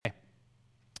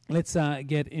Let's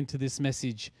get into this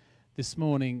message this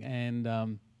morning.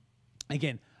 And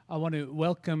again, I want to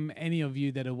welcome any of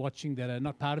you that are watching that are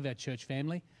not part of our church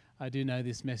family. I do know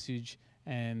this message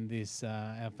and this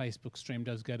our Facebook stream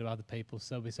does go to other people,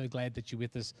 so we're so glad that you're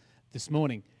with us this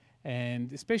morning.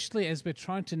 And especially as we're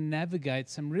trying to navigate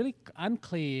some really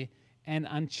unclear and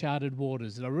uncharted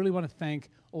waters. And I really want to thank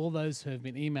all those who have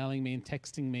been emailing me and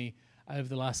texting me over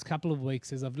the last couple of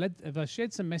weeks as I've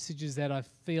shared some messages that I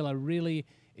feel are really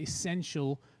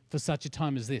essential for such a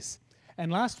time as this.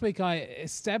 And last week I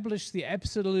established the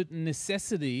absolute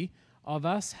necessity of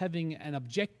us having an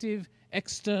objective,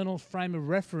 external frame of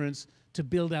reference to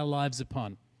build our lives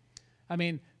upon. I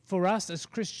mean, for us as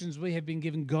Christians, we have been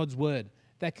given God's word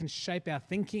that can shape our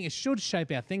thinking. It should shape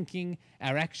our thinking,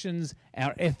 our actions,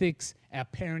 our ethics, our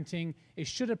parenting. It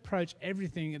should approach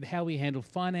everything and how we handle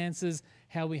finances,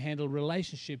 how we handle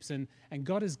relationships. And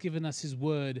God has given us his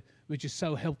word, which is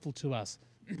so helpful to us.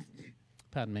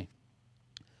 Pardon me.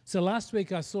 So last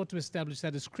week I sought to establish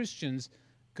that as Christians,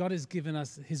 God has given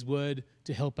us his word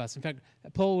to help us. In fact,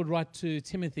 Paul would write to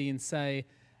Timothy and say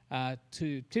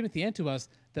to Timothy and to us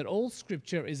that all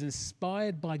scripture is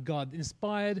inspired by God.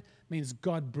 Inspired means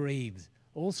God-breathed.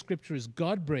 All scripture is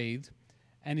God-breathed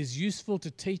and is useful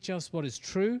to teach us what is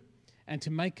true and to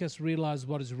make us realize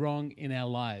what is wrong in our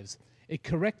lives. It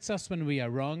corrects us when we are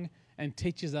wrong and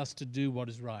teaches us to do what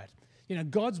is right. You know,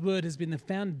 God's word has been the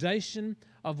foundation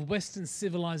of Western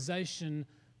civilization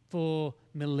for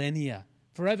millennia.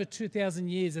 For over 2,000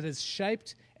 years, it has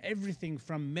shaped everything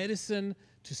from medicine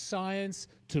to science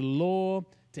to law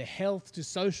to health to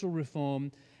social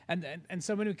reform. And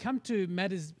so when we come to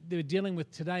matters that we're dealing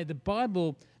with today, the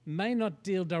Bible may not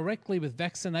deal directly with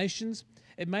vaccinations.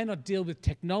 It may not deal with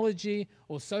technology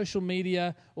or social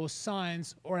media or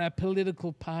science or our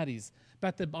political parties.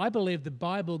 But I believe the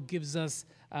Bible gives us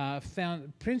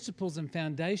principles and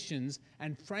foundations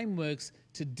and frameworks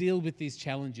to deal with these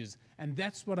challenges. And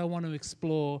that's what I want to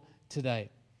explore today.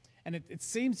 And it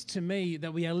seems to me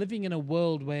that we are living in a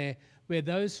world where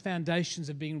those foundations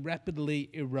are being rapidly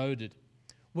eroded,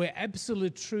 where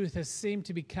absolute truth has seemed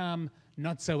to become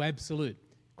not so absolute,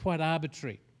 quite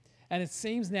arbitrary. And it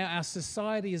seems now our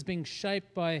society is being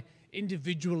shaped by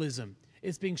individualism.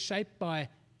 It's being shaped by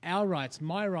our rights,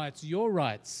 my rights, your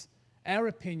rights, our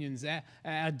opinions,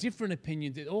 our different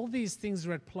opinions. All these things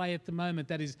are at play at the moment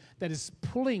that is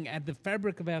pulling at the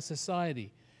fabric of our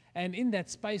society. And in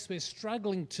that space, we're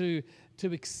struggling to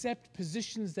accept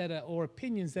positions or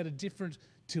opinions that are different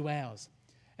to ours.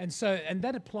 And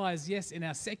that applies, yes, in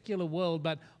our secular world,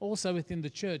 but also within the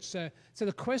church. So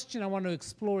the question I want to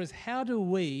explore is, how do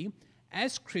we,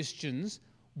 as Christians,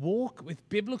 walk with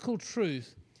biblical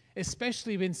truth,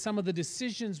 especially when some of the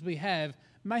decisions we have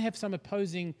may have some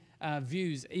opposing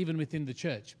views even within the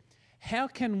church? How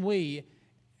can we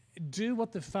do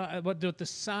what the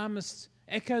psalmist,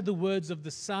 echo the words of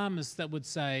the psalmist that would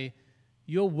say,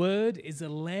 "Your word is a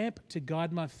lamp to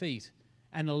guide my feet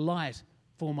and a light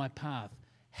for my path"?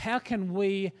 How can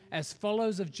we, as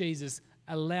followers of Jesus,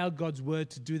 allow God's word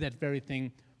to do that very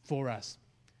thing for us?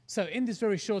 So in this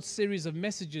very short series of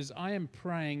messages, I am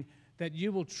praying that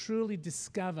you will truly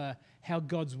discover how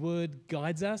God's word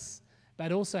guides us,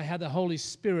 but also how the Holy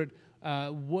Spirit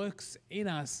works in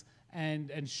us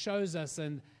and shows us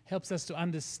and helps us to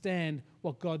understand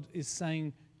what God is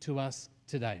saying to us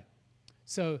today.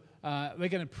 So we're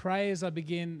going to pray as I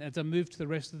move to the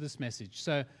rest of this message.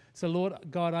 So Lord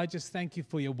God, I just thank you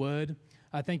for your word.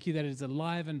 I thank you that it is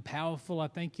alive and powerful. I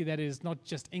thank you that it is not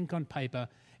just ink on paper.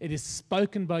 It is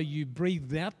spoken by you,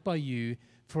 breathed out by you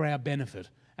for our benefit.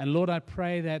 And Lord, I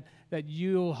pray that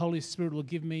you, Holy Spirit, will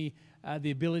give me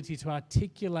the ability to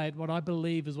articulate what I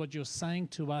believe is what you're saying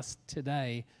to us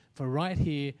today, for right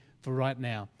here, for right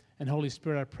now. And Holy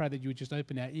Spirit, I pray that you would just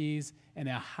open our ears and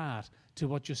our heart to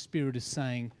what your Spirit is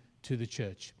saying to the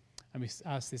church. And we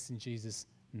ask this in Jesus'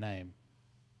 name.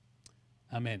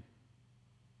 Amen.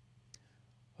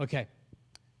 Okay,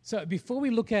 so before we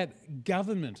look at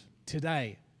government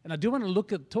today, and I do want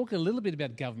to talk a little bit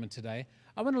about government today,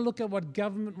 I want to look at what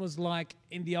government was like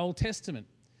in the Old Testament.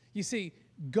 You see,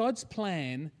 God's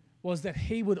plan was that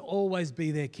he would always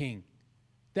be their king.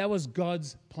 That was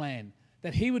God's plan,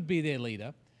 that he would be their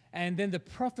leader, and then the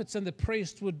prophets and the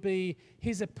priests would be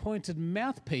his appointed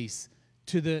mouthpiece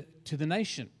to the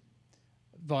nation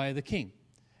via the king.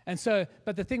 And so,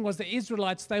 but the thing was, the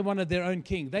Israelites, they wanted their own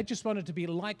king. They just wanted to be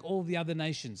like all the other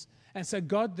nations. And so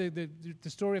God, the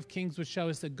story of Kings would show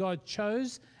us that God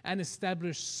chose and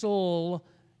established Saul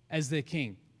as their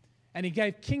king. And he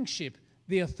gave kingship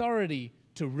the authority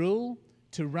to rule,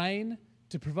 to reign,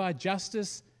 to provide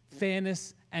justice,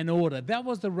 fairness, and order. That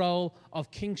was the role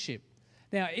of kingship.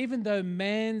 Now, even though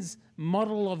man's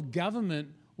model of government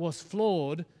was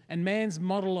flawed and man's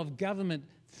model of government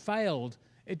failed,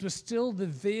 it was still the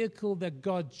vehicle that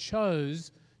God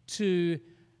chose to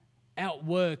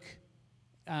outwork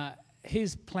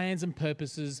his plans and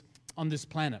purposes on this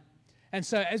planet. And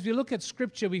so as we look at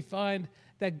Scripture, we find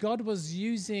that God was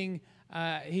using,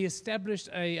 he established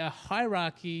a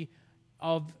hierarchy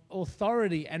of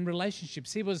authority and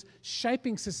relationships. He was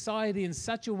shaping society in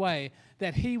such a way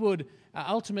that he would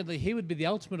ultimately, he would be the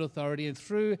ultimate authority, and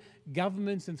through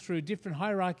governments and through different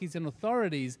hierarchies and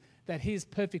authorities that his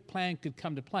perfect plan could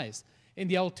come to place. In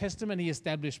the Old Testament, he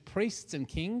established priests and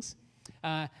kings.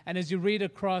 And as you read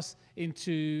across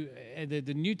into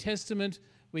the New Testament,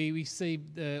 we see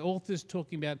the authors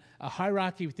talking about a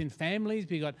hierarchy within families.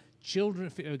 We've got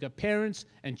children, we've got parents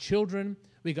and children.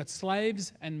 We've got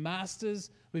slaves and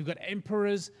masters. We've got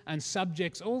emperors and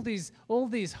subjects. All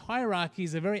these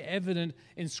hierarchies are very evident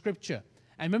in Scripture.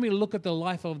 And when we look at the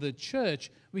life of the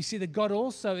church, we see that God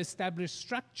also established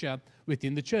structure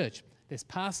within the church. There's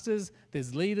pastors,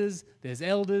 there's leaders, there's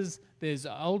elders, there's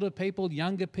older people,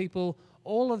 younger people.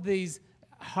 All of these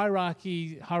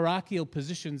hierarchical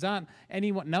positions aren't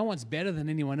anyone. No one's better than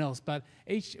anyone else. But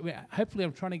hopefully,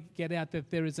 I'm trying to get out that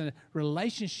there is a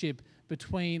relationship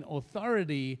between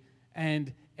authority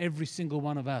and every single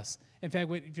one of us. In fact,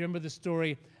 if you remember the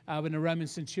story when a Roman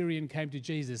centurion came to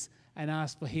Jesus and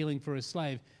asked for healing for a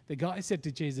slave, the guy said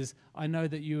to Jesus, "I know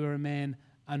that you are a man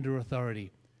under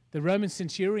authority." The Roman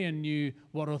centurion knew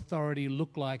what authority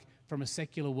looked like from a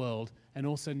secular world, and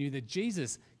also knew that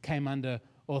Jesus came under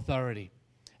authority.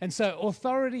 And so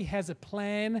authority has a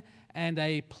plan and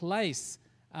a place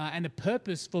and a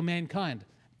purpose for mankind.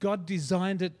 God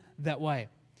designed it that way.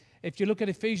 If you look at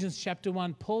Ephesians chapter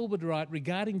 1, Paul would write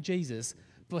regarding Jesus,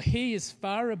 "For he is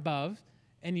far above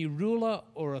any ruler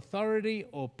or authority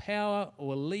or power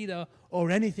or leader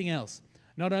or anything else,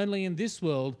 not only in this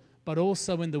world, but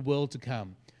also in the world to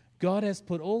come." God has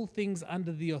put all things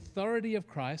under the authority of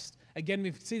Christ. Again,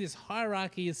 we see this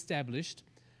hierarchy established,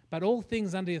 but all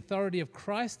things under the authority of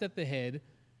Christ at the head.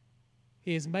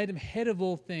 He has made him head of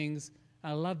all things.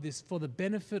 I love this, for the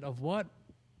benefit of what?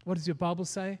 What does your Bible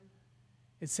say?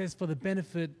 It says for the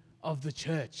benefit of the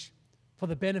church, for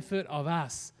the benefit of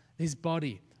us, his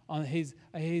body, on his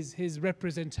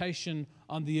representation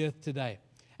on the earth today.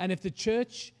 And if the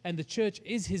church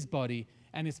is his body,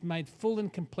 and it's made full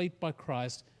and complete by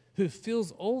Christ, who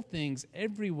fills all things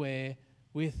everywhere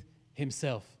with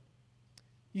himself.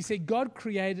 You see, God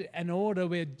created an order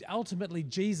where ultimately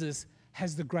Jesus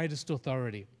has the greatest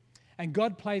authority. And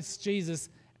God placed Jesus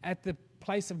at the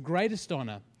place of greatest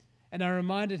honor. And I'm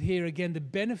reminded here again, the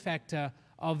benefactor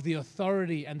of the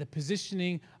authority and the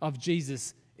positioning of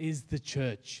Jesus is the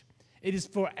church. It is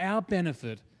for our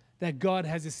benefit that God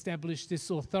has established this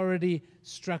authority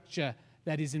structure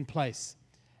that is in place.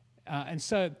 And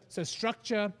so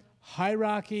structure,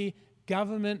 hierarchy,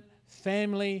 government,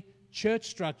 family, church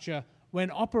structure,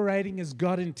 when operating as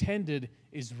God intended,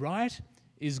 is right,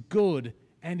 is good,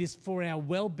 and is for our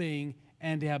well-being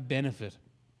and our benefit.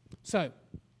 So,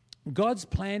 God's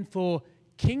plan for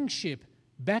kingship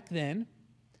back then,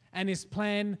 and his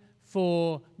plan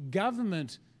for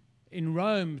government in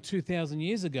Rome 2,000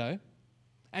 years ago,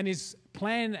 and his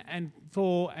plan and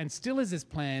still is his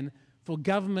plan for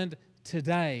government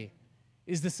today,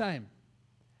 is the same.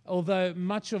 Although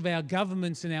much of our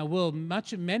governments in our world,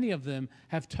 many of them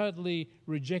have totally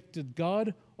rejected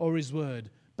God or his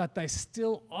word, but they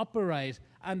still operate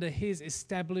under his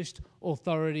established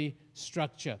authority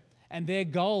structure. And their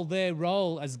goal, their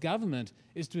role as government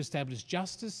is to establish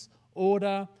justice,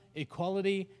 order,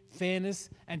 equality, fairness,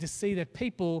 and to see that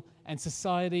people and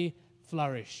society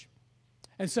flourish.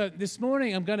 And so this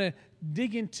morning I'm going to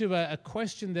dig into a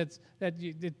question that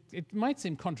it might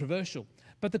seem controversial,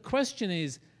 but the question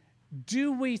is,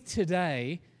 do we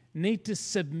today need to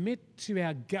submit to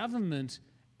our government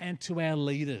and to our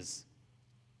leaders?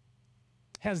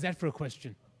 How's that for a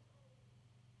question?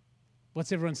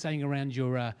 What's everyone saying around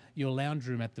your lounge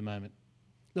room at the moment?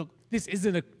 Look, this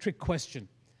isn't a trick question.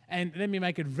 And let me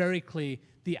make it very clear.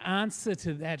 The answer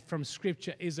to that from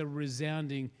Scripture is a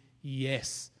resounding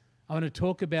yes. I want to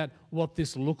talk about what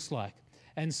this looks like.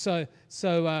 And so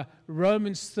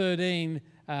Romans 13,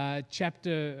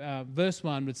 verse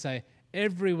 1 would say,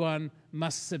 everyone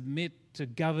must submit to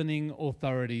governing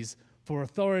authorities, for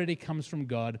authority comes from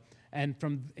God, and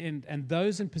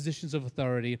those in positions of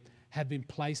authority have been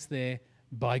placed there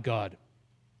by God.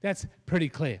 That's pretty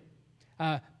clear.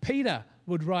 Peter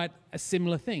would write a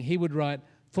similar thing. He would write,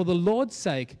 for the Lord's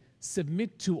sake,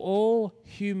 submit to all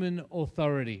human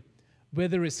authority,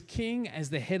 whether as king as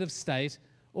the head of state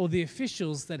or the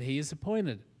officials that he has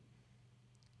appointed.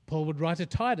 Paul would write to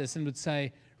Titus and would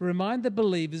say, remind the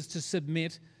believers to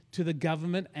submit to the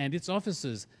government and its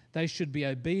officers. They should be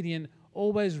obedient,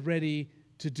 always ready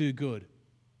to do good.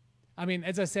 I mean,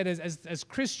 as I said, as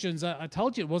Christians, I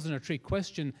told you it wasn't a trick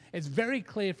question. It's very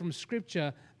clear from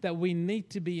Scripture that we need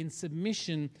to be in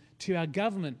submission to our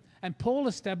government. And Paul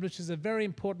establishes a very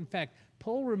important fact.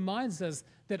 Paul reminds us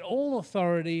that all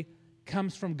authority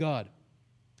comes from God.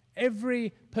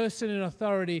 Every person in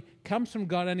authority comes from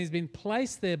God and has been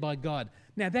placed there by God.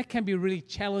 Now, that can be really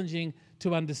challenging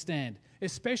to understand,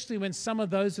 especially when some of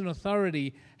those in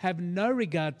authority have no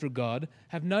regard for God,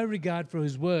 have no regard for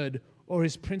His Word or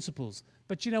His principles.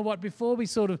 But you know what? Before we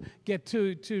sort of get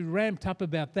too ramped up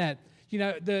about that, you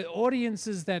know, the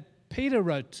audiences that Peter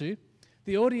wrote to,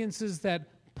 the audiences that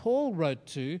Paul wrote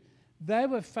to, they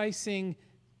were facing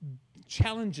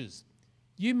challenges.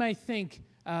 You may think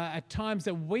at times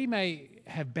that we may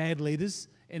have bad leaders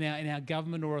in our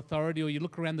government or authority, or you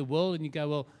look around the world and you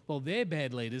go, well, they're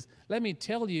bad leaders. Let me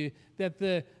tell you that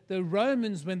the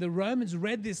Romans, when the Romans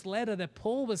read this letter that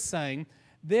Paul was saying,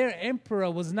 their emperor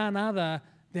was none other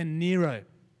than Nero.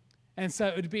 And so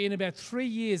it would be in about 3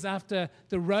 years after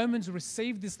the Romans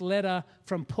received this letter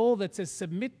from Paul that says,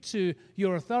 submit to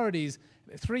your authorities.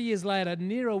 3 years later,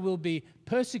 Nero will be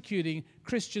persecuting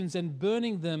Christians and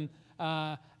burning them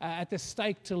at the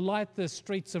stake to light the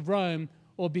streets of Rome,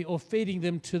 or feeding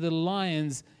them to the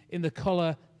lions in the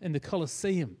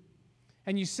Colosseum.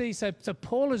 And you see, so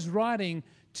Paul is writing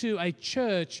to a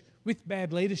church with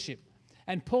bad leadership.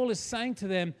 And Paul is saying to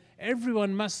them,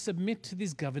 everyone must submit to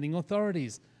these governing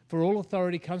authorities, for all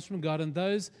authority comes from God, and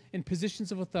those in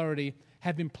positions of authority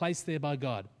have been placed there by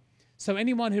God. So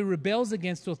anyone who rebels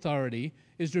against authority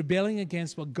is rebelling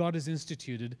against what God has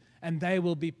instituted, and they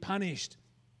will be punished.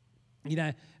 You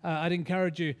know, I'd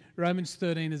encourage you, Romans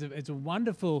 13 is a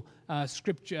wonderful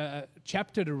scripture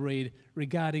chapter to read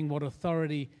regarding what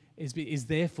authority is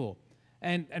there for.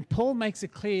 And Paul makes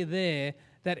it clear there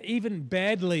that even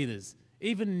bad leaders,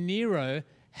 even Nero,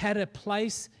 had a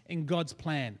place in God's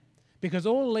plan. Because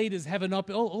all leaders have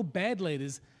all bad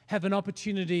leaders have an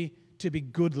opportunity to be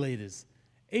good leaders.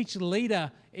 Each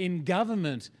leader in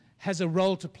government has a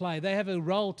role to play. They have a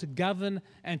role to govern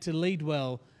and to lead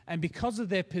well. And because of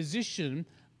their position,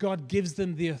 God gives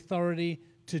them the authority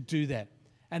to do that.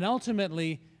 And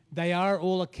ultimately, they are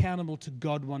all accountable to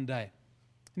God one day.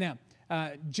 Now,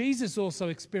 Jesus also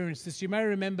experienced this. You may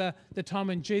remember the time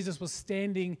when Jesus was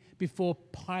standing before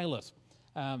Pilate,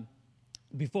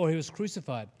 before he was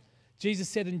crucified. Jesus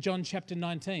said in John chapter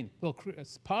 19,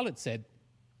 Pilate said,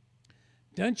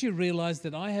 don't you realize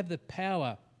that I have the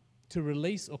power to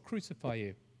release or crucify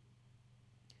you?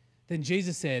 Then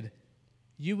Jesus said,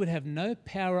 you would have no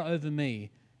power over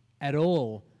me at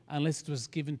all unless it was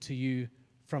given to you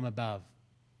from above.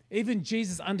 Even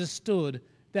Jesus understood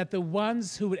that the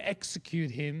ones who would execute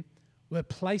him were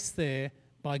placed there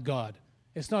by God.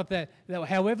 It's not that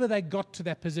however they got to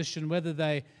that position, whether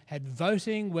they had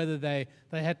voting, whether they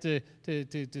had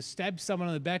to stab someone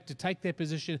on the back to take their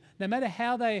position, no matter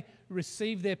how they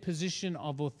received their position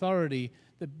of authority,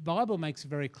 the Bible makes it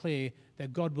very clear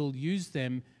that God will use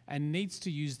them and needs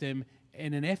to use them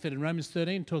in an effort. And Romans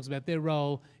 13 talks about their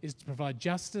role is to provide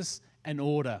justice and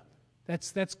order.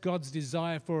 That's God's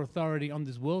desire for authority on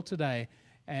this world today,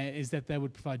 is that they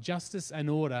would provide justice and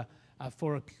order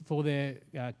for their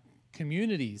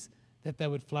communities, that they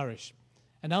would flourish.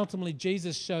 And ultimately,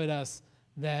 Jesus showed us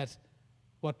that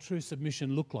what true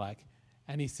submission looked like,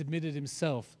 and he submitted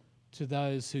himself to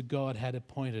those who God had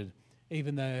appointed,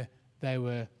 even though they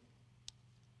were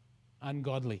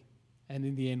ungodly, and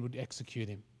in the end would execute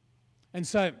him. And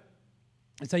so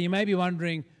you may be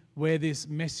wondering where this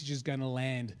message is going to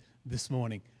land this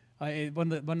morning.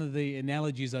 One of the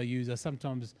analogies I use, I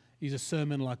sometimes use a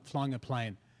sermon like flying a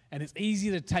plane. And it's easy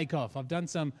to take off. I've done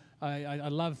some, I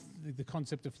love the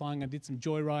concept of flying. I did some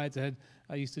joy rides.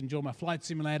 I used to enjoy my flight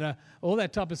simulator, all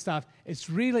that type of stuff. It's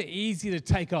really easy to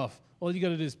take off. All you got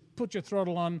to do is put your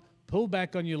throttle on, pull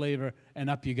back on your lever, and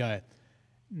up you go.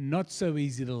 Not so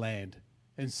easy to land.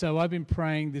 And so I've been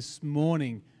praying this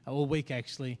morning, all week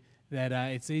actually, that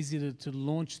it's easy to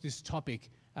launch this topic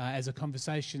as a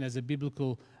conversation, as a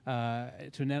biblical, to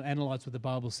analyze what the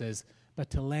Bible says. But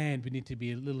to land, we need to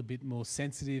be a little bit more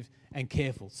sensitive and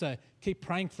careful. So keep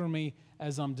praying for me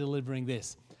as I'm delivering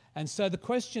this. And so the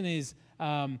question is,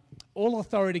 all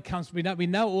authority comes, we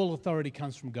know all authority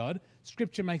comes from God.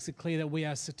 Scripture makes it clear that we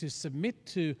are to submit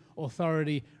to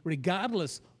authority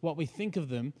regardless what we think of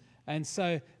them. And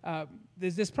so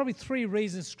there's probably 3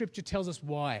 reasons Scripture tells us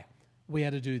why we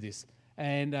are to do this.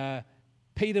 And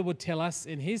Peter would tell us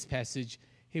in his passage,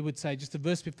 he would say, just a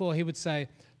verse before, he would say,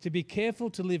 to be careful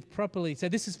to live properly. So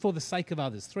this is for the sake of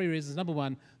others. 3 reasons. Number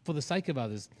 1, for the sake of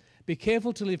others. Be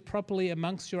careful to live properly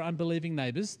amongst your unbelieving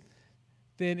neighbours.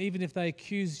 Then even if they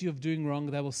accuse you of doing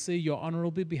wrong, they will see your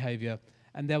honourable behaviour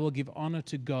and they will give honour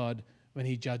to God when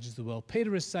he judges the world.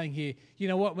 Peter is saying here, you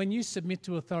know what, when you submit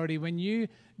to authority, when you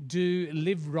do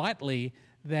live rightly,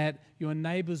 that your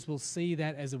neighbours will see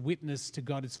that as a witness to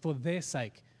God. It's for their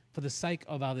sake, for the sake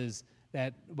of others,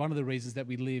 that one of the reasons that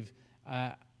we live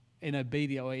in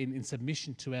obedience or in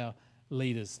submission to our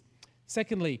leaders.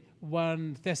 Secondly,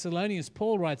 1 Thessalonians,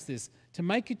 Paul writes this, to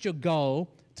make it your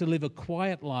goal to live a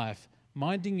quiet life,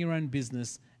 minding your own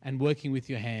business and working with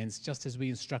your hands, just as we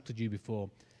instructed you before.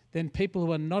 Then people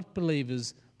who are not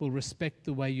believers will respect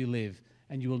the way you live,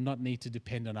 and you will not need to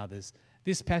depend on others.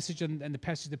 This passage and the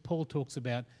passage that Paul talks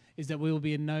about is that we will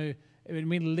be when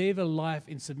we live a life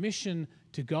in submission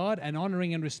to God and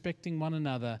honouring and respecting one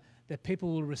another, that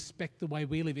people will respect the way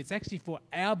we live. It's actually for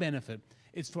our benefit.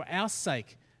 It's for our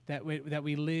sake that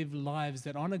we live lives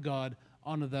that honour God,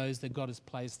 honour those that God has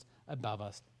placed above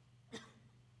us.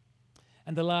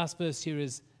 And the last verse here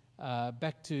is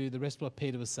back to the rest of what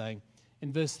Peter was saying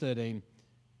in verse 13.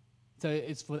 So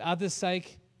it's for others'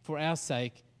 sake, for our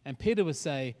sake, and Peter would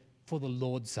say, for the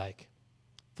Lord's sake.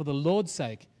 For the Lord's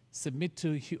sake, submit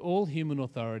to all human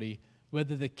authority,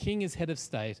 whether the king is head of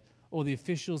state or the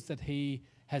officials that he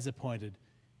has appointed.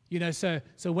 You know, so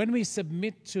when we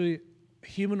submit to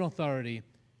human authority,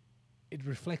 it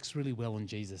reflects really well on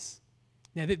Jesus.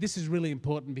 Now, this is really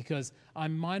important because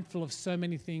I'm mindful of so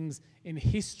many things in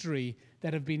history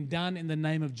that have been done in the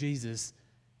name of Jesus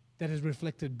that has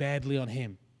reflected badly on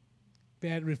him,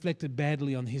 reflected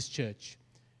badly on his church.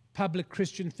 Public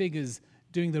Christian figures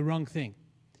doing the wrong thing.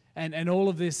 And all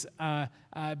of this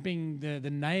being the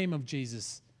name of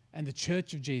Jesus and the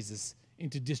church of Jesus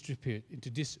into disrepute.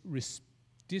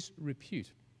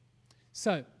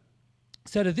 So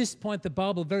to this point, the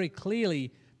Bible very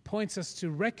clearly points us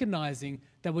to recognizing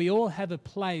that we all have a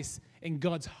place in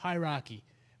God's hierarchy,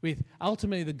 with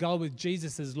ultimately the goal with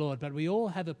Jesus as Lord, but we all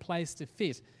have a place to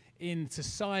fit in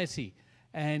society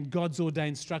and God's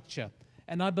ordained structure.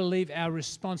 And I believe our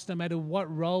response, no matter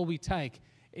what role we take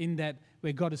in that,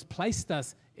 where God has placed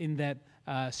us in that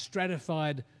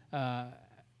stratified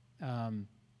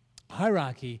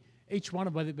hierarchy, each one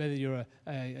of whether you're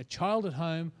a child at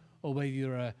home or whether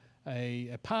you're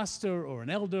a pastor or an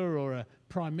elder or a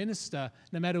prime minister,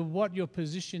 no matter what your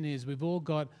position is, we've all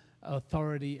got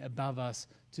authority above us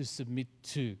to submit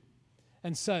to.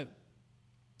 And so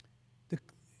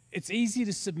it's easy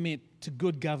to submit to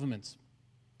good governments.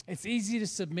 It's easy to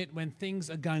submit when things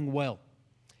are going well.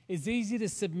 It's easy to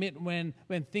submit when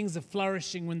things are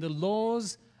flourishing, when the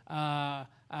laws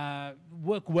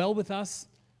work well with us,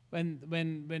 when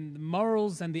the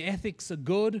morals and the ethics are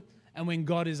good, and when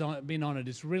God is being honoured.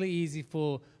 It's really easy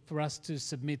for us to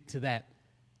submit to that.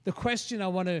 The question I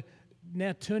want to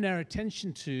now turn our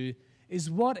attention to is,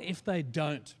 what if they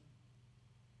don't?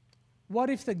 What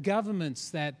if the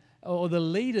governments or the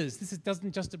leaders,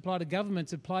 doesn't just apply to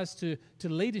governments, it applies to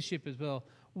leadership as well.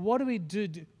 What do we do?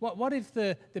 What if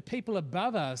the people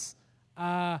above us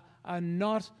are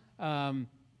not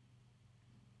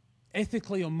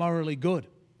ethically or morally good,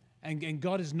 and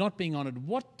God is not being honoured?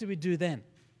 What do we do then?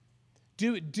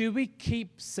 Do we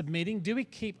keep submitting? Do we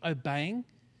keep obeying?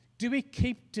 Do we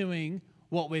keep doing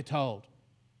what we're told?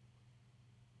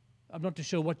 I'm not too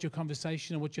sure what your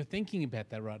conversation or what you're thinking about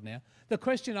that right now. The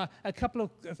question, a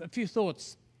few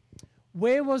thoughts.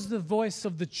 Where was the voice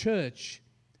of the church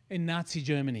in Nazi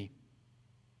Germany?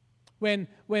 When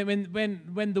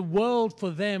the world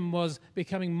for them was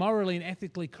becoming morally and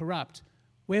ethically corrupt,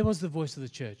 where was the voice of the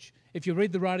church? If you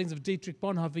read the writings of Dietrich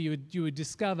Bonhoeffer, you would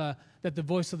discover that the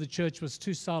voice of the church was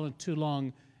too silent, too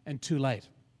long, and too late.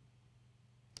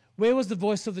 Where was the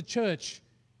voice of the church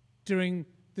during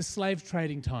the slave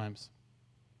trading times?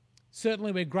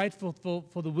 Certainly we're grateful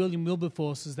for the William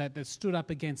Wilberforces that stood up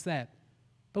against that.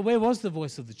 But where was the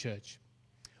voice of the church?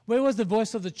 Where was the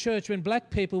voice of the church when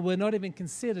black people were not even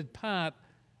considered part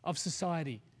of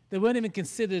society? They weren't even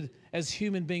considered as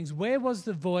human beings. Where was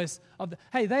the voice of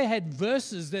hey, they had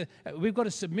verses that we've got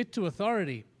to submit to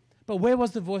authority. But where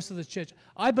was the voice of the church?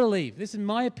 I believe, this is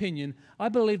my opinion, I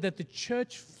believe that the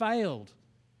church failed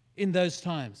in those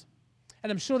times.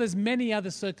 And I'm sure there's many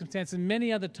other circumstances,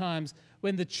 many other times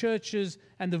when the churches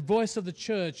and the voice of the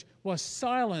church was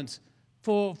silent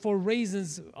for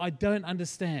reasons I don't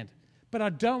understand. But I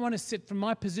don't want to sit from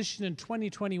my position in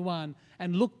 2021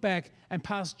 and look back and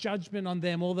pass judgment on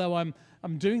them, although I'm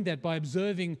doing that by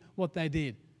observing what they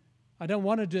did. I don't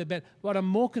want to do it, but what I'm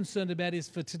more concerned about is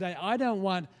for today. I don't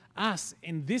want us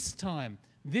in this time,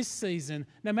 this season,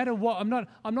 no matter what.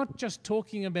 I'm not just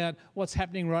talking about what's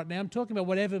happening right now. I'm talking about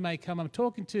whatever may come. I'm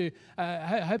talking to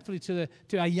hopefully to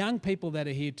our young people that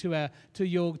are here, to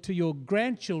your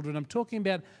grandchildren. I'm talking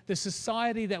about the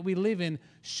society that we live in.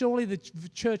 Surely the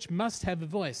church must have a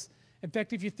voice. In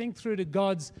fact, if you think through to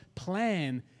God's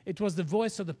plan, it was the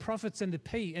voice of the prophets and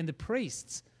the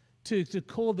priests to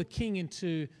call the king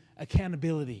into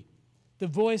accountability. The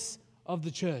voice of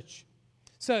the church.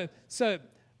 So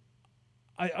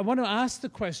I want to ask the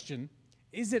question,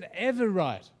 is it ever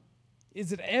right?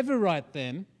 Is it ever right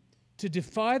then to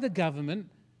defy the government,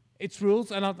 its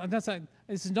rules? And I'm not saying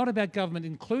this is not about government, it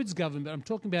includes government, but I'm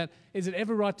talking about, is it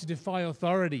ever right to defy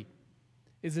authority?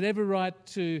 Is it ever right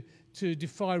to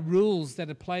defy rules that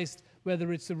are placed,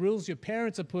 whether it's the rules your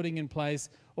parents are putting in place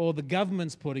or the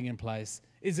government's putting in place?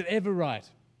 Is it ever right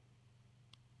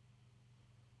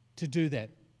to do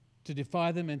that, to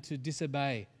defy them and to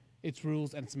disobey its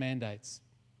rules and its mandates?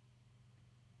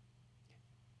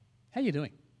 How are you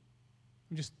doing?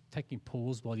 I'm just taking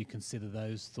pause while you consider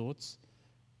those thoughts.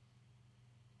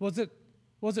 Was it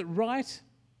right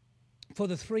for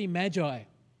the three magi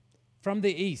from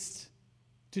the east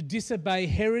to disobey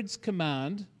Herod's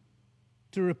command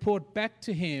to report back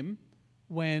to him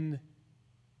when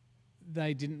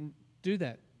they didn't do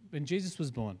that, when Jesus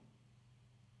was born?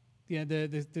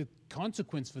 The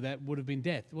consequence for that would have been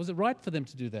death. Was it right for them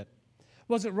to do that?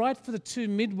 Was it right for the two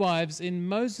midwives in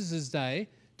Moses' day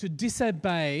to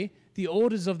disobey the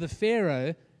orders of the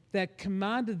Pharaoh that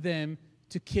commanded them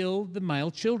to kill the male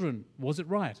children? Was it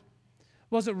right?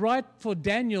 Was it right for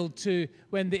Daniel to,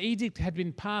 when the edict had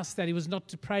been passed that he was not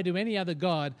to pray to any other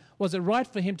god, was it right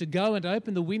for him to go and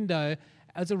open the window?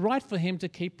 Was it right for him to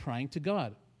keep praying to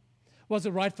God? Was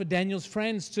it right for Daniel's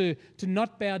friends to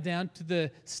not bow down to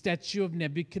the statue of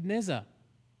Nebuchadnezzar?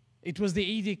 It was the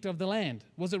edict of the land.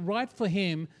 Was it right for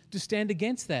him to stand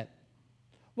against that?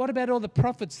 What about all the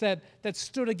prophets that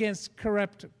stood against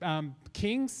corrupt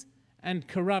kings and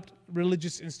corrupt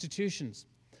religious institutions?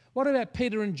 What about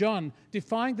Peter and John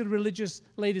defying the religious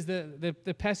leaders?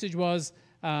 The passage was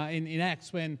in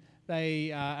Acts when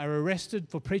they are arrested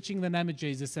for preaching the name of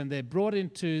Jesus, and they're brought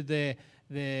into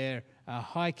their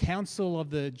high council of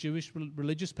the Jewish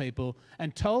religious people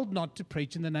and told not to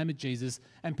preach in the name of Jesus.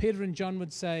 And Peter and John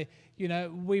would say,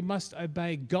 we must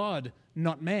obey God,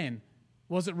 not man.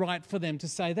 Was it right for them to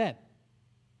say that?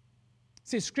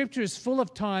 See, Scripture is full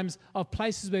of times of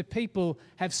places where people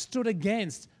have stood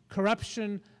against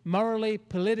corruption morally,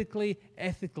 politically,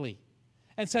 ethically.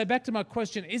 And so back to my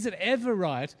question, is it ever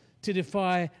right to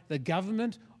defy the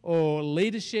government or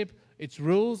leadership, its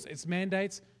rules, its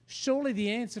mandates? Surely the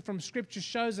answer from Scripture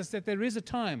shows us that there is a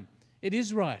time. It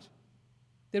is right.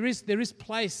 There is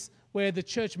place where the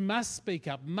church must speak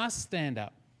up, must stand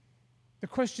up. The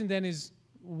question then is,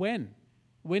 when?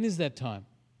 When is that time?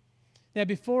 Now,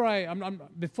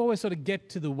 before we sort of get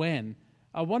to the when,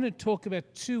 I want to talk about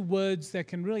two words that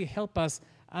can really help us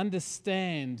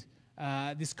understand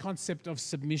this concept of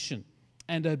submission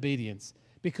and obedience,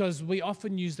 because we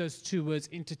often use those two words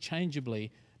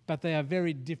interchangeably, but they are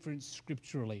very different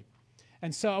scripturally.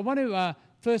 And so I want to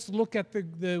first look at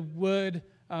the word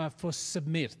for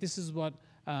submit. This is what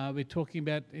we're talking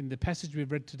about in the passage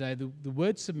we've read today. The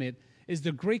word submit is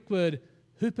the Greek word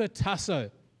hupotasso.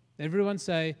 Everyone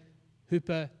say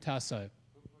hupotasso.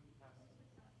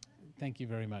 Thank you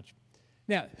very much.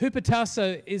 Now,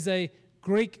 hupotasso is a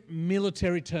Greek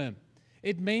military term.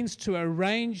 It means to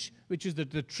arrange, which is the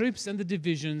troops and the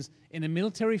divisions in a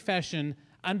military fashion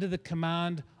under the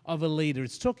command of a leader.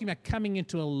 It's talking about coming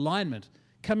into alignment,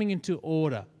 coming into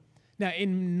order. Now,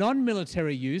 in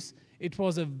non-military use, it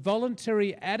was a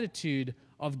voluntary attitude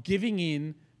of giving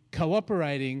in,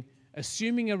 cooperating,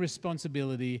 assuming a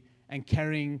responsibility, and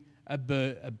carrying a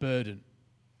burden.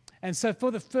 And so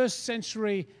for the first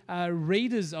century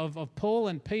readers of Paul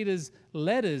and Peter's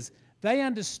letters, they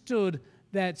understood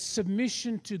that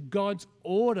submission to God's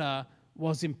order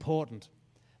was important.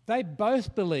 They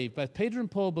both believed, both Peter and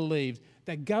Paul believed,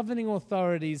 that governing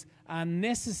authorities are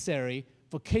necessary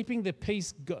for keeping the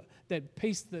peace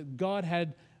that God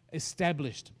had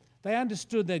established. They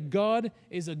understood that God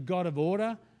is a God of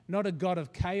order, not a God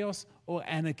of chaos or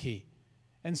anarchy.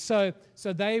 And so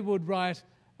they would write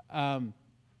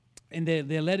in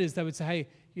their letters, they would say,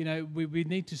 hey, we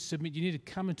need to submit, you need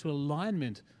to come into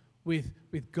alignment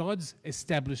with God's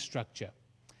established structure.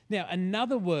 Now,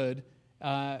 another word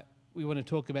we want to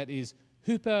talk about is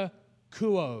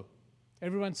hupakuo.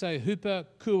 Everyone say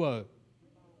hupakuo.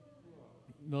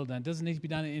 Well done. Doesn't need to be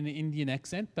done in an Indian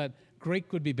accent, but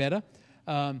Greek would be better.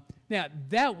 Now,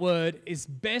 that word is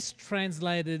best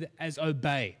translated as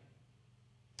obey.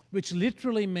 which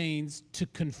literally means to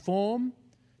conform,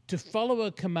 to follow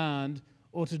a command,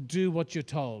 or to do what you're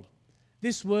told.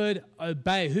 This word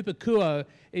obey, hupakuo,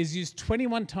 is used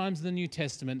 21 times in the New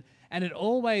Testament, and it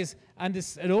always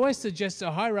suggests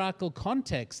a hierarchical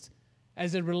context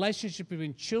as a relationship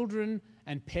between children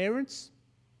and parents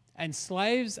and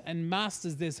slaves and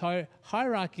masters. There's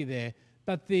hierarchy there,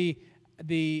 but the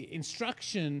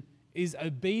instruction is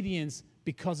obedience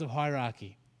because of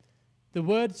hierarchy. The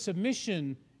word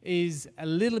submission is a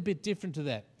little bit different to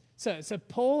that. So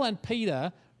Paul and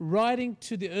Peter, writing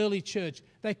to the early church,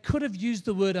 they could have used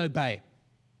the word obey.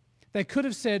 They could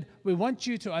have said, we want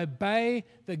you to obey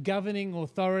the governing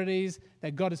authorities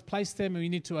that God has placed them, and we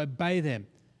need to obey them.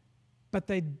 But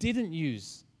they didn't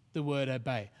use the word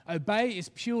obey. Obey is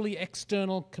purely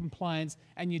external compliance,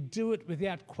 and you do it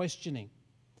without questioning.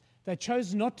 They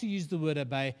chose not to use the word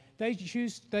obey. They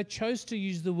chose to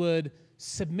use the word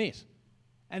submit.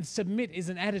 And submit is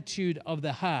an attitude of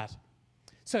the heart.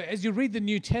 So as you read the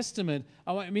New Testament,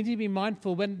 I want you to be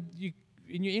mindful in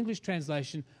your English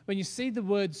translation, when you see the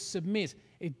word submit,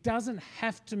 it doesn't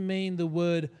have to mean the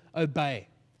word obey.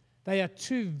 They are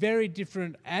two very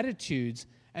different attitudes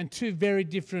and two very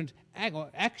different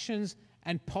actions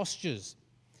and postures.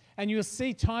 And you'll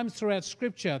see times throughout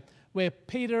Scripture where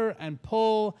Peter and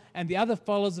Paul and the other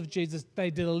followers of Jesus, they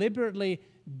deliberately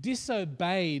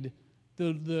disobeyed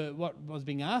what was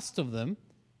being asked of them.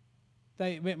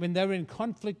 When they were in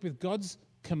conflict with God's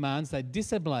commands, they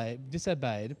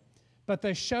disobeyed, but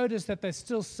they showed us that they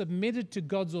still submitted to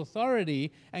God's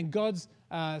authority and God's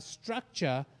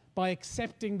structure by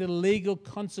accepting the legal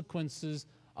consequences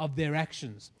of their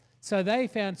actions. So they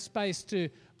found space to,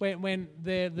 when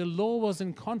the law was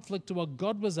in conflict to what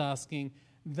God was asking,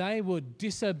 they would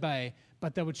disobey,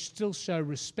 but they would still show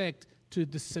respect to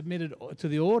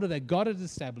the order that God had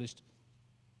established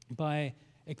by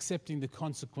accepting the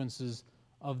consequences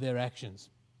of their actions.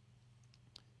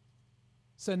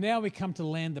 So now we come to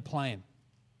land the plane.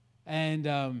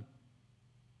 And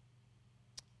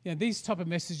these type of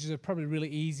messages are probably really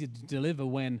easy to deliver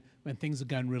when things are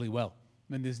going really well,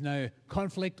 when there's no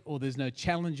conflict or there's no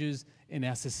challenges in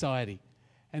our society.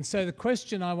 And so the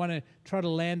question I want to try to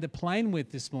land the plane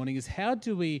with this morning is, how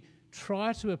do we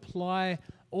try to apply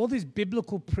all these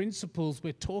biblical principles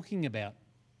we're talking about,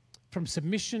 from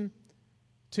submission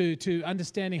to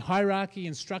understanding hierarchy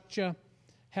and structure,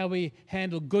 how we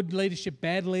handle good leadership,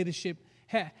 bad leadership?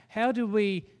 How do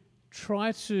we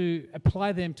try to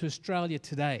apply them to Australia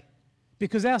today?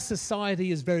 Because our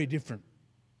society is very different.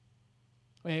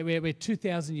 We're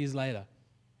 2,000 years later.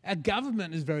 Our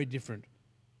government is very different.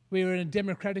 We're in a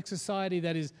democratic society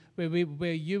that is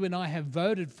where you and I have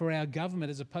voted for our government,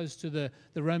 as opposed to the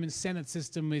Roman Senate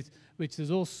system, which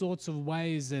there's all sorts of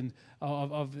ways and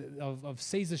of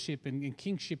Caesarship and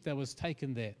kingship that was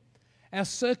taken there. Our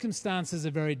circumstances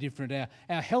are very different.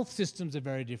 Our health systems are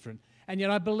very different. And yet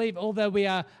I believe, although we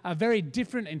are very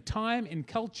different in time, in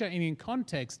culture, and in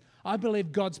context, I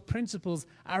believe God's principles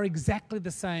are exactly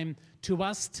the same to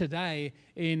us today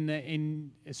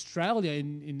in Australia,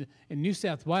 in New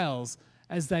South Wales,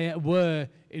 as they were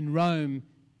in Rome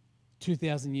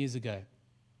 2,000 years ago.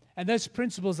 And those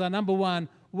principles are, number one,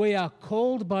 we are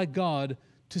called by God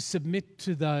to submit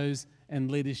to those in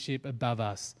leadership above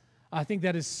us. I think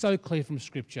that is so clear from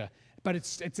Scripture. But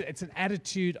it's an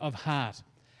attitude of heart.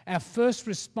 Our first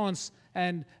response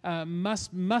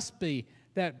must be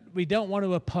that we don't want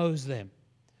to oppose them.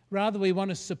 Rather, we want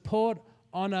to support,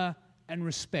 honour, and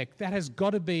respect. That has got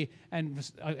to be, and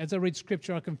as I read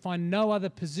Scripture, I can find no other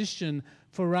position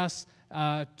for us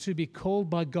to be called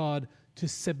by God to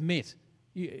submit.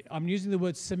 I'm using the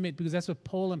word submit because that's what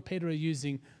Paul and Peter are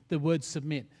using, the word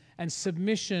submit. And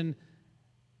submission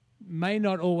may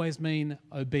not always mean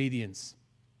obedience.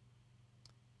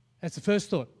 That's the first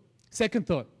thought. Second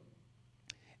thought,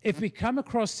 if we come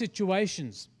across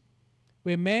situations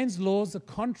where man's laws are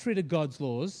contrary to God's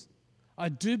laws, I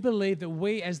do believe that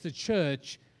we as the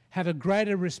church have a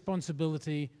greater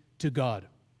responsibility to God.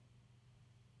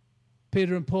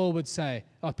 Peter and John would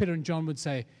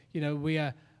say,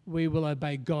 we will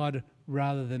obey God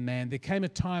rather than man. There came a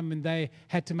time when they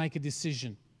had to make a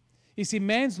decision. You see,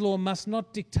 man's law must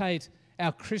not dictate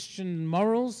our Christian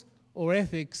morals or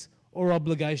ethics or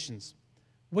obligations.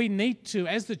 We need to,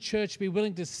 as the church, be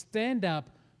willing to stand up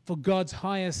for God's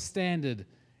highest standard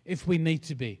if we need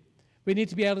to be. We need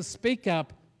to be able to speak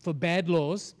up for bad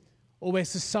laws or where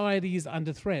society is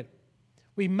under threat.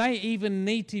 We may even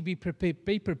need to be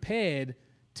prepared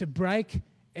to break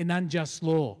an unjust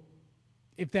law,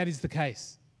 if that is the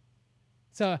case.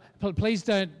 So please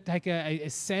don't take a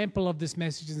sample of this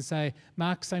message and say,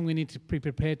 Mark's saying we need to be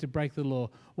prepared to break the law.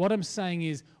 What I'm saying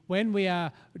is when we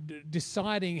are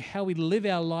deciding how we live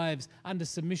our lives under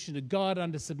submission to God,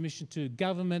 under submission to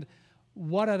government,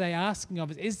 what are they asking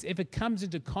of us? If it comes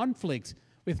into conflict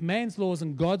with man's laws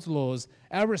and God's laws,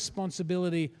 our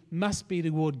responsibility must be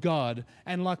toward God.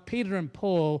 And like Peter and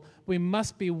Paul, we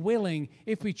must be willing,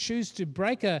 if we choose to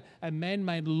break a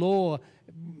man-made law,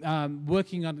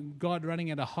 working on God running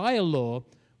at a higher law,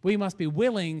 we must be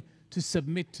willing to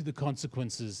submit to the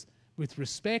consequences with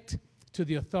respect to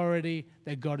the authority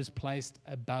that God has placed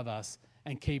above us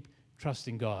and keep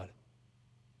trusting God.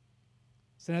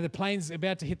 So now the plane's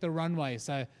about to hit the runway,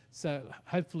 so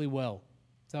hopefully well.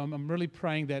 So I'm really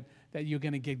praying that you're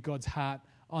going to get God's heart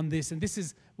on this. And this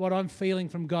is what I'm feeling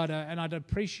from God. And I'd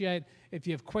appreciate if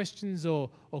you have questions or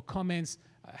comments,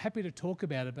 happy to talk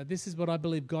about it. But this is what I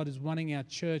believe God is wanting our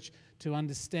church to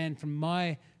understand from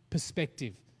my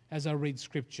perspective as I read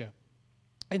Scripture.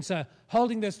 And so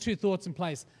holding those two thoughts in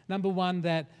place. Number one,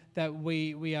 that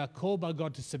we are called by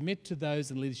God to submit to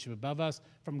those in leadership above us,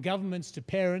 from governments to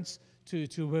parents to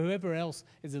whoever else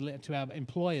is to our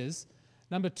employers.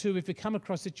 Number two, if we come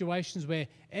across situations where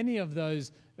any of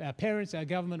those, our parents, our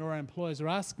government, or our employers are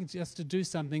asking us to do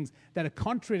some things that are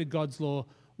contrary to God's law,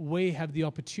 we have the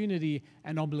opportunity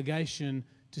and obligation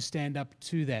to stand up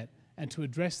to that and to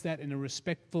address that in a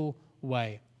respectful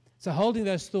way. So holding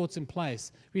those thoughts in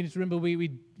place, we need to remember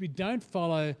we don't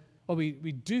follow, or we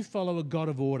do follow a God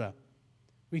of order.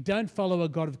 We don't follow a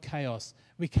God of chaos.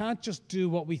 We can't just do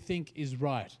what we think is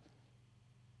right.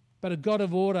 But a God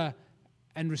of order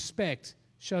and respect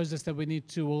shows us that we need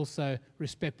to also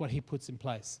respect what he puts in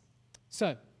place.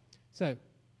 So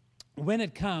when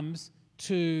it comes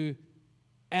to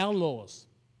our laws,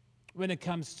 when it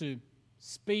comes to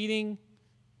speeding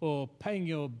or paying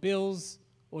your bills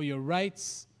or your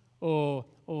rates or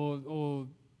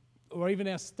even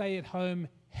our stay-at-home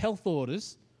health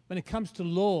orders, when it comes to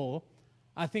law,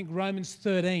 I think Romans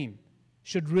 13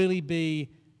 should really be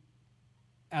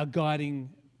our guiding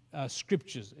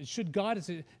scriptures. It should guide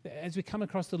us as we come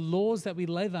across the laws that we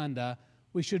live under.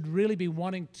 We should really be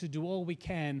wanting to do all we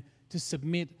can to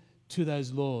submit to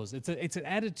those laws. It's an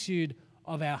attitude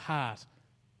of our heart.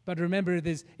 But remember,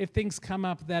 if things come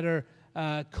up that are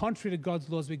contrary to God's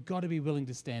laws, we've got to be willing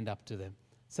to stand up to them.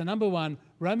 So number one,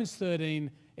 Romans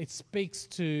 13, it speaks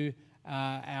to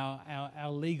our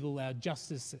legal, our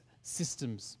justice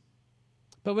systems.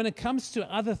 But when it comes to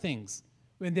other things,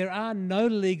 when there are no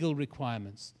legal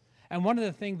requirements, and one of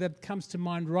the things that comes to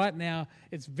mind right now,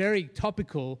 it's very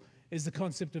topical, is the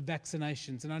concept of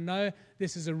vaccinations. And I know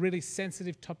this is a really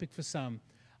sensitive topic for some.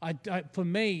 For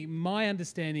me, my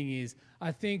understanding is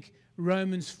I think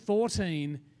Romans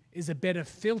 14 is a better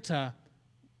filter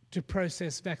to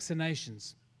process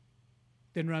vaccinations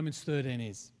than Romans 13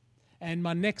 is. And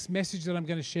my next message that I'm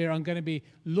going to share, I'm going to be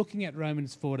looking at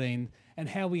Romans 14 and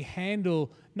how we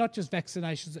handle not just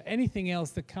vaccinations, anything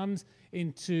else that comes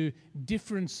into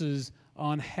differences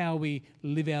on how we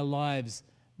live our lives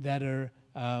that are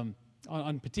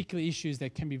on particular issues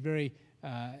that can be very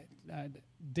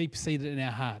deep-seated in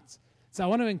our hearts. So I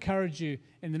want to encourage you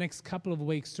in the next couple of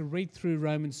weeks to read through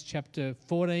Romans chapter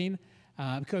 14,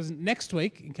 because next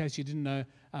week, in case you didn't know,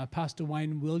 Pastor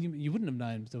Wayne Williams, you wouldn't have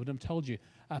known, so I would have told you,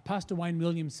 Pastor Wayne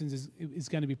Williamson is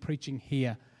going to be preaching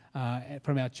here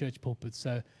from our church pulpit.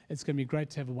 So it's going to be great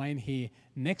to have Wayne here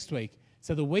next week.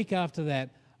 So the week after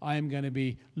that, I am going to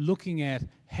be looking at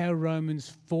how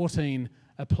Romans 14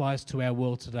 applies to our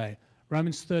world today.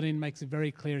 Romans 13 makes it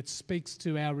very clear. It speaks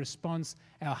to our response,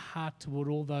 our heart toward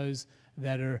all those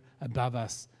that are above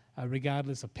us,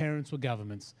 regardless of parents or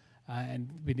governments. And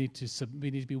we need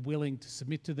to be willing to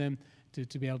submit to them,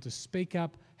 to be able to speak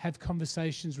up, have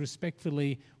conversations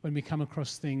respectfully when we come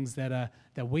across things that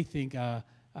we think are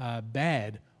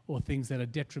bad or things that are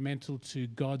detrimental to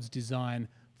God's design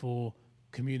for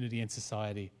community and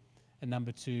society. And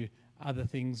number two, other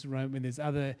things, when there's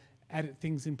other added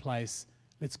things in place,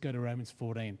 let's go to Romans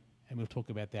 14, and we'll talk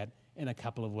about that in a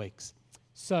couple of weeks.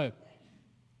 So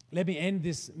let me end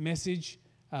this message.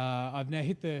 I've now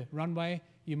hit the runway.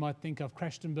 You might think I've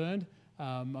crashed and burned.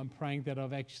 I'm praying that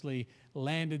I've actually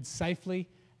landed safely,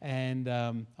 and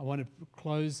I want to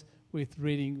close with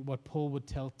reading what Paul would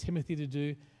tell Timothy to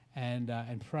do and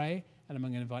pray. And I'm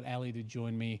going to invite Ali to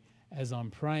join me as I'm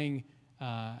praying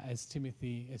as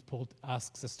Paul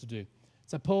asks us to do.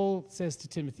 So Paul says to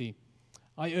Timothy,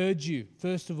 I urge you,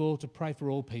 first of all, to pray for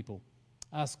all people.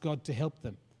 Ask God to help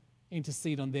them,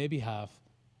 intercede on their behalf,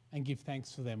 and give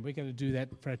thanks for them. We're going to do that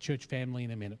for our church family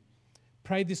in a minute.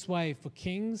 Pray this way for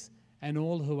kings and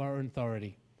all who are in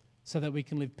authority, so that we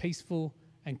can live peaceful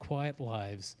and quiet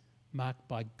lives marked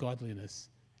by godliness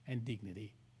and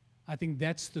dignity. I think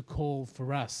that's the call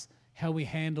for us. How we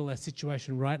handle our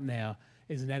situation right now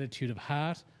is an attitude of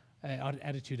heart, an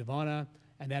attitude of honour,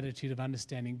 an attitude of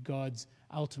understanding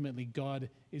ultimately God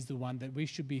is the one that we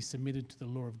should be submitted to the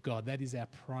law of God. That is our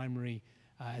primary,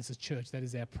 as a church, that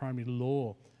is our primary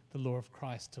law, the law of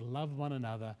Christ, to love one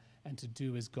another and to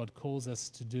do as God calls us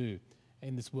to do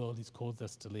in this world He's called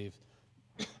us to live.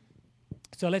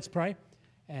 So let's pray,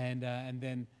 and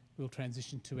then we'll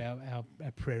transition to our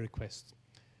prayer requests.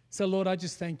 So Lord, I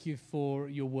just thank you for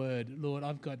your word. Lord,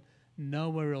 I've got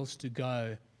nowhere else to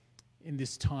go in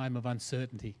this time of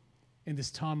uncertainty, in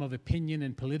this time of opinion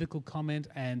and political comment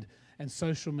and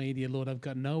social media. Lord, I've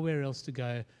got nowhere else to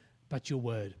go but your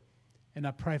word. And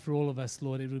I pray for all of us,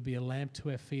 Lord, it would be a lamp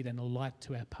to our feet and a light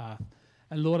to our path.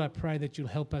 And Lord, I pray that you'll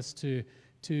help us to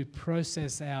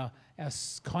process our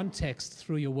context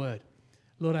through your word.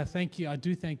 Lord, I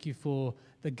do thank you for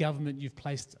the government you've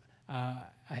placed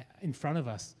in front of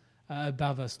us,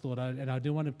 above us, Lord. And I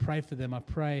do want to pray for them. I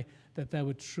pray that they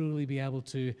would truly be able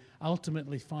to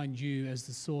ultimately find you as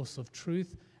the source of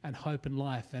truth and hope and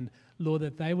life. And Lord,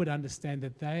 that they would understand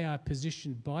that they are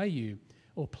positioned by you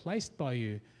or placed by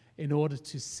you in order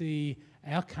to see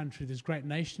our country, this great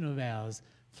nation of ours,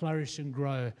 flourish and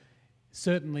grow,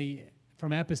 certainly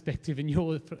from our perspective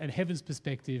and heaven's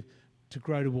perspective, to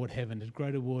grow toward heaven, to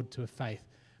grow toward to a faith.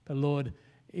 But Lord,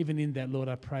 even in that, Lord,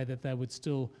 I pray that they would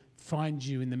still find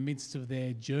you in the midst of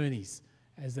their journeys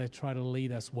as they try to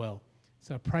lead us well.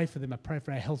 So I pray for them. I pray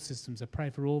for our health systems. I pray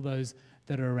for all those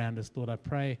that are around us, Lord. I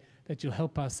pray that you'll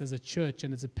help us as a church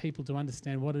and as a people to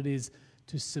understand what it is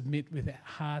to submit with our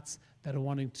hearts that are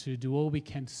wanting to do all we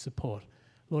can to support.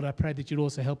 Lord, I pray that you'll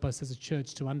also help us as a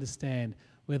church to understand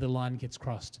where the line gets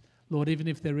crossed. Lord, even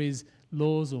if there is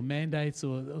laws or mandates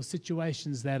or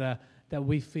situations that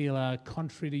we feel are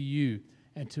contrary to you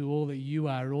and to all that you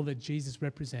are, all that Jesus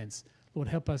represents, Lord,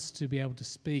 help us to be able to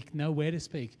speak, know where to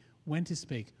speak, when to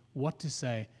speak, what to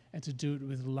say, and to do it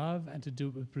with love and to do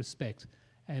it with respect.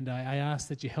 And I ask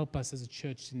that you help us as a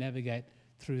church to navigate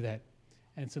through that.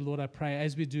 And so, Lord, I pray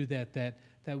as we do that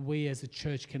we as a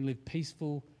church can live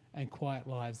peaceful and quiet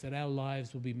lives, that our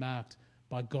lives will be marked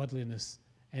by godliness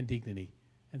and dignity.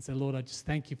 And so, Lord, I just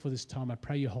thank you for this time. I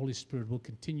pray your Holy Spirit will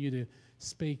continue to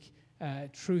speak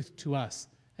truth to us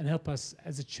and help us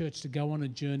as a church to go on a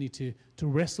journey to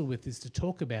wrestle with this, to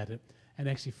talk about it, and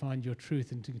actually find your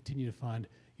truth and to continue to find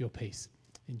your peace.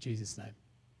 In Jesus' name,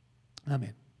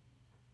 amen.